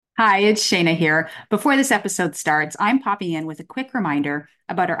Hi, it's Shayna here. Before this episode starts, I'm popping in with a quick reminder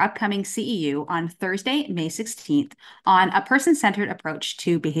about our upcoming CEU on Thursday, May 16th, on a person centered approach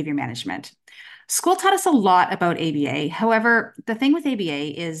to behavior management. School taught us a lot about ABA. However, the thing with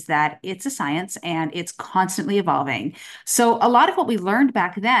ABA is that it's a science and it's constantly evolving. So, a lot of what we learned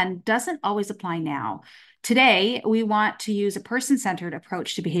back then doesn't always apply now. Today, we want to use a person centered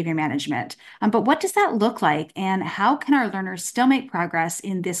approach to behavior management. But what does that look like, and how can our learners still make progress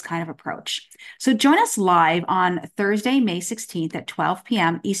in this kind of approach? So join us live on Thursday, May 16th at 12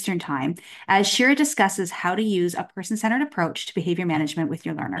 p.m. Eastern Time as Shira discusses how to use a person centered approach to behavior management with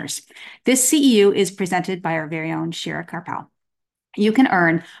your learners. This CEU is presented by our very own Shira Karpal. You can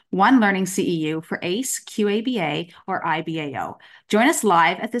earn one learning CEU for ACE, QABA, or IBAO. Join us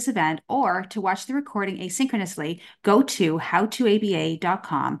live at this event, or to watch the recording asynchronously, go to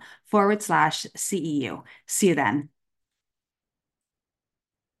howtoaba.com/CEU. See you then.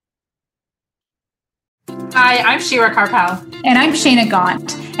 Hi, I'm Shira Karpal. And I'm Shayna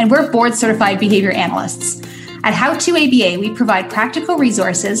Gaunt, and we're board certified behavior analysts. At How to ABA, we provide practical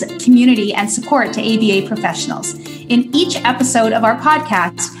resources, community, and support to ABA professionals. In each episode of our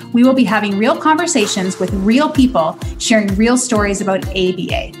podcast, we will be having real conversations with real people, sharing real stories about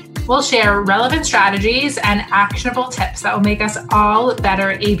ABA. We'll share relevant strategies and actionable tips that will make us all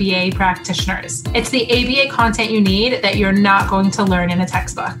better ABA practitioners. It's the ABA content you need that you're not going to learn in a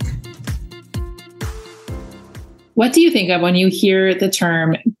textbook. What do you think of when you hear the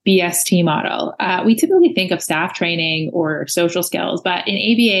term BST model? We typically think of staff training or social skills, but in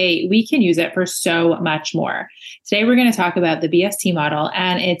ABA, we can use it for so much more. Today, we're going to talk about the BST model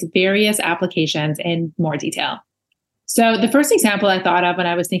and its various applications in more detail. So the first example I thought of when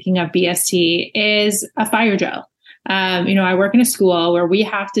I was thinking of BST is a fire drill. I work in a school where we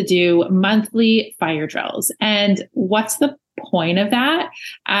have to do monthly fire drills. And what's the point of that?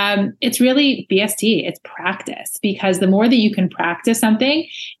 It's really BST. It's practice, because the more that you can practice something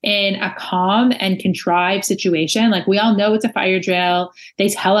in a calm and contrived situation, like we all know it's a fire drill. They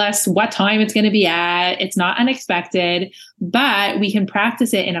tell us what time it's going to be at. It's not unexpected, but we can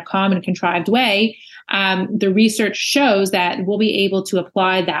practice it in a calm and contrived way. The research shows that we'll be able to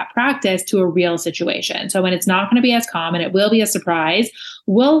apply that practice to a real situation. So when it's not going to be as calm and it will be a surprise,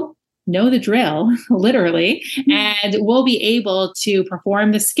 we'll know the drill, literally, and we'll be able to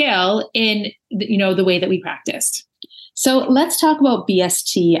perform the skill in, the way that we practiced. So let's talk about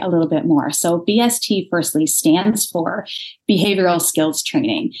BST a little bit more. So BST firstly stands for Behavioral Skills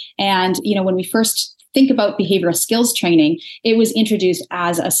Training. And, when we first think about behavioral skills training, it was introduced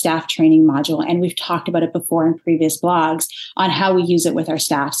as a staff training module. And we've talked about it before in previous blogs on how we use it with our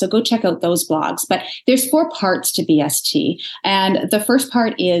staff. So go check out those blogs. But there's 4 parts to BST. And the first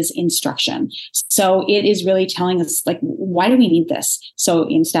part is instruction. So it is really telling us, why do we need this? So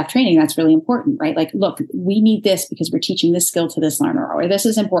in staff training, that's really important, right? Look, we need this because we're teaching this skill to this learner, or this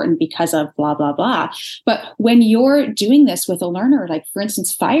is important because of blah, blah, blah. But when you're doing this with a learner, like for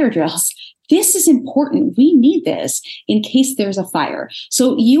instance, fire drills, this is important. We need this in case there's a fire.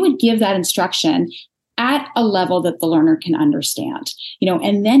 So you would give that instruction at a level that the learner can understand,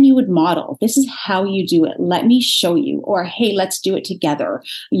 and then you would model, this is how you do it. Let me show you, or, hey, let's do it together.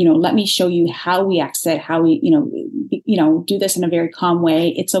 Let me show you how we exit, how we, do this in a very calm way.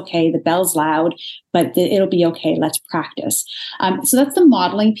 It's okay. The bell's loud, but it'll be okay. Let's practice. So that's the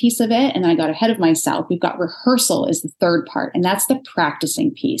modeling piece of it. And then I got ahead of myself. We've got rehearsal is the third part, and that's the practicing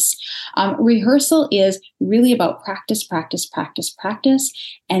piece. Rehearsal is really about practice, practice, practice, practice.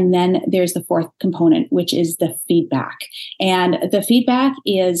 And then there's the fourth component, which is the feedback. And the feedback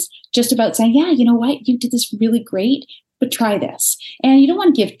is just about saying, yeah, you know what? You did this really great, but try this. And you don't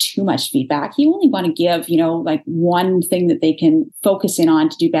want to give too much feedback. You only want to give, one thing that they can focus in on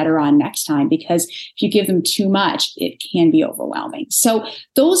to do better on next time, because if you give them too much, it can be overwhelming. So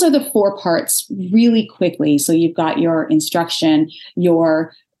those are the 4 parts really quickly. So you've got your instruction,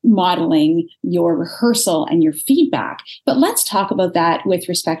 your modeling, your rehearsal, and your feedback. But let's talk about that with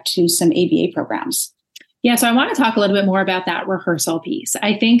respect to some ABA programs. Yeah, so I want to talk a little bit more about that rehearsal piece.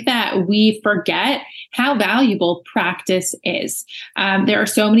 I think that we forget how valuable practice is. There are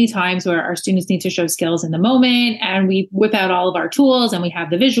so many times where our students need to show skills in the moment, and we whip out all of our tools, and we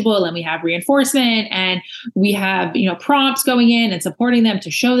have the visual, and we have reinforcement, and we have, prompts going in and supporting them to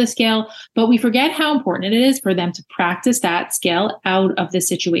show the skill, but we forget how important it is for them to practice that skill out of the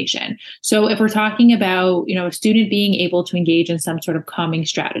situation. So if we're talking about, a student being able to engage in some sort of calming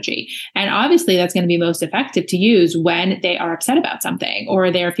strategy, and obviously that's going to be most effective to use when they are upset about something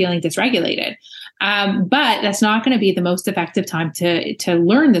or they're feeling dysregulated. But that's not going to be the most effective time to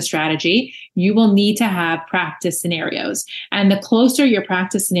learn the strategy. You will need to have practice scenarios. And the closer your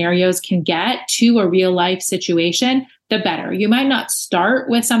practice scenarios can get to a real life situation, the better. You might not start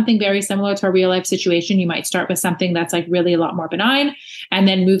with something very similar to a real life situation. You might start with something that's like really a lot more benign and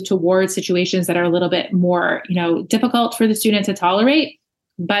then move towards situations that are a little bit more, difficult for the student to tolerate.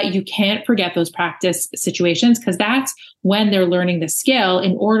 But you can't forget those practice situations, because that's when they're learning the skill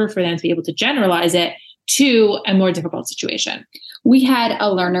in order for them to be able to generalize it to a more difficult situation. We had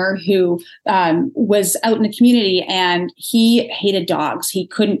a learner who was out in the community and he hated dogs. He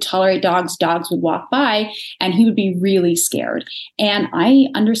couldn't tolerate dogs. Dogs would walk by and he would be really scared. And I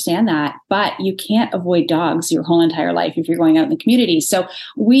understand that, but you can't avoid dogs your whole entire life if you're going out in the community. So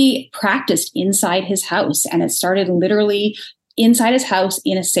we practiced inside his house, and it started literally inside his house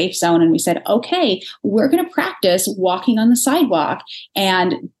in a safe zone. And we said, okay, we're going to practice walking on the sidewalk.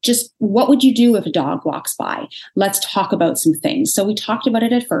 And just what would you do if a dog walks by? Let's talk about some things. So we talked about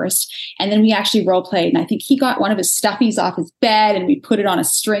it at first, and then we actually role played. And I think he got one of his stuffies off his bed and we put it on a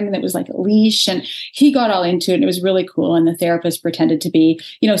string that was like a leash, and he got all into it. And it was really cool. And the therapist pretended to be,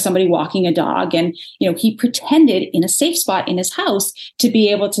 somebody walking a dog. And, he pretended in a safe spot in his house to be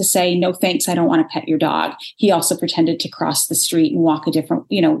able to say, no, thanks, I don't want to pet your dog. He also pretended to cross the street and walk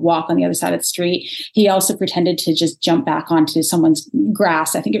walk on the other side of the street. He also pretended to just jump back onto someone's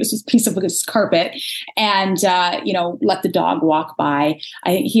grass. I think it was this piece of his carpet, and, let the dog walk by.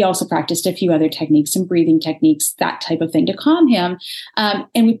 He also practiced a few other techniques, some breathing techniques, that type of thing to calm him.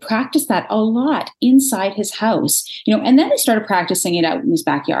 And we practiced that a lot inside his house, and then we started practicing it out in his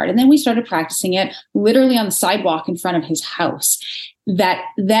backyard. And then we started practicing it literally on the sidewalk in front of his house. That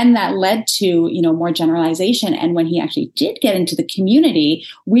led to, more generalization. And when he actually did get into the community,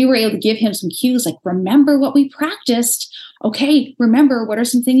 we were able to give him some cues like, remember what we practiced. Okay, remember, what are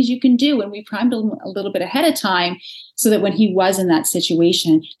some things you can do? And we primed him a little bit ahead of time so that when he was in that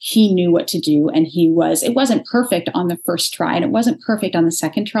situation, he knew what to do. And it wasn't perfect on the first try and it wasn't perfect on the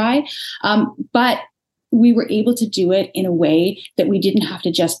second try. But we were able to do it in a way that we didn't have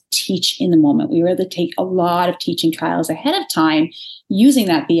to just teach in the moment. We were able to take a lot of teaching trials ahead of time using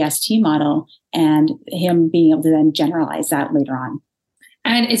that BST model, and him being able to then generalize that later on.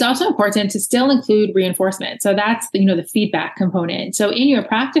 And it's also important to still include reinforcement. So that's the feedback component. So in your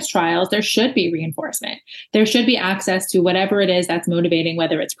practice trials, there should be reinforcement. There should be access to whatever it is that's motivating,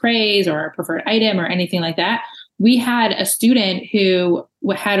 whether it's praise or a preferred item or anything like that. We had a student who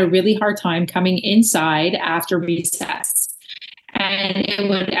had a really hard time coming inside after recess. And it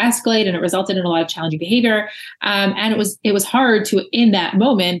would escalate, and it resulted in a lot of challenging behavior. And it was hard to, in that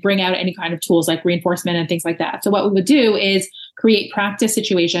moment, bring out any kind of tools like reinforcement and things like that. So what we would do is create practice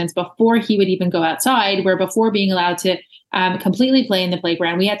situations before he would even go outside, where before being allowed to completely play in the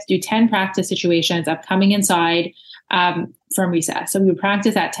playground, we had to do 10 practice situations of coming inside from recess. So we would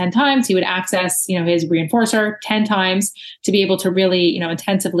practice that 10 times. He would access, his reinforcer 10 times to be able to really,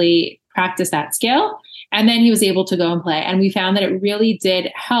 intensively practice that skill. And then he was able to go and play. And we found that it really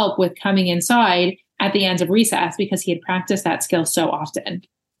did help with coming inside at the ends of recess because he had practiced that skill so often.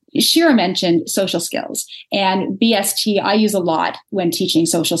 Shira mentioned social skills, and BST I use a lot when teaching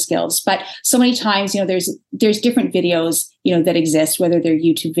social skills, but so many times, there's different videos, that exist, whether they're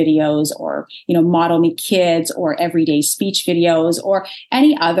YouTube videos or, Model Me Kids or everyday speech videos or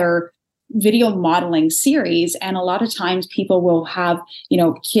any other video modeling series. And a lot of times people will have,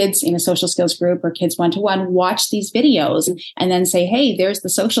 kids in a social skills group or kids one-to-one watch these videos and then say, hey, there's the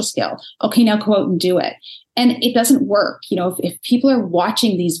social skill. Okay, now go out and do it. And it doesn't work. If people are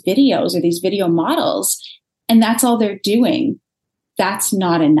watching these videos or these video models and that's all they're doing, that's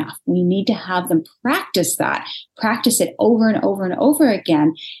not enough. We need to have them practice it over and over and over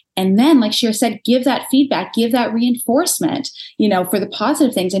again. And then, like Shira said, give that feedback, give that reinforcement, for the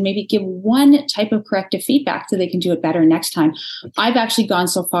positive things, and maybe give one type of corrective feedback so they can do it better next time. I've actually gone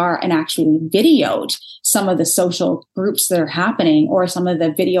so far and actually videoed some of the social groups that are happening or some of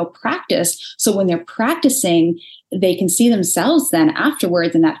the video practice. So when they're practicing, they can see themselves then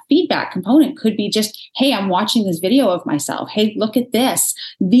afterwards. And that feedback component could be just, hey, I'm watching this video of myself. Hey, look at this.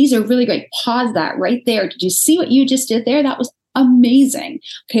 These are really great. Pause that right there. Did you see what you just did there? That was amazing.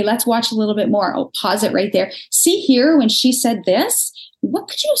 Okay, let's watch a little bit more. Oh, pause it right there. See here when she said this, what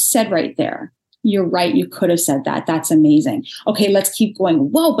could you have said right there? You're right. You could have said that. That's amazing. Okay, let's keep going.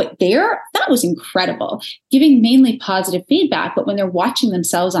 Whoa, but that was incredible. Giving mainly positive feedback, but when they're watching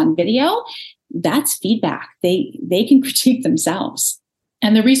themselves on video, that's feedback. They can critique themselves.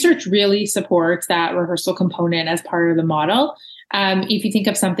 And the research really supports that rehearsal component as part of the model. If you think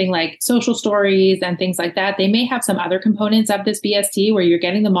of something like social stories and things like that, they may have some other components of this BST where you're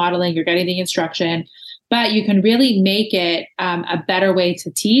getting the modeling, you're getting the instruction, but you can really make it a better way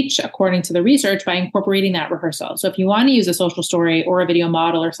to teach according to the research by incorporating that rehearsal. So if you want to use a social story or a video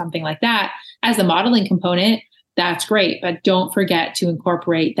model or something like that as the modeling component, that's great. But don't forget to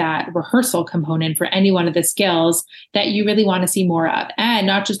incorporate that rehearsal component for any one of the skills that you really want to see more of. And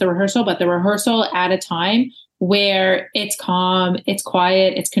not just the rehearsal, but the rehearsal at a time where it's calm, it's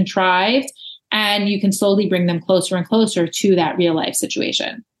quiet, it's contrived, and you can slowly bring them closer and closer to that real life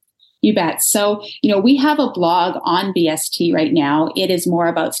situation. You bet. So, we have a blog on BST right now. It is more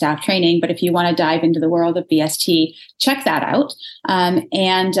about staff training, but if you want to dive into the world of BST, check that out.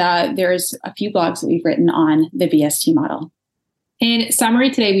 There's a few blogs that we've written on the BST model. In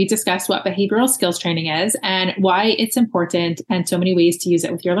summary, today we discussed what behavioral skills training is and why it's important and so many ways to use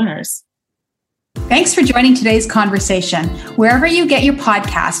it with your learners. Thanks for joining today's conversation. Wherever you get your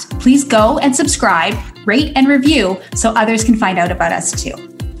podcast, please go and subscribe, rate, and review so others can find out about us too.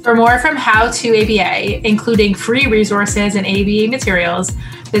 For more from How to ABA, including free resources and ABA materials,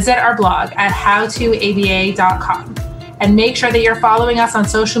 visit our blog at howtoaba.com. And make sure that you're following us on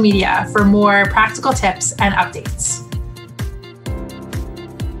social media for more practical tips and updates.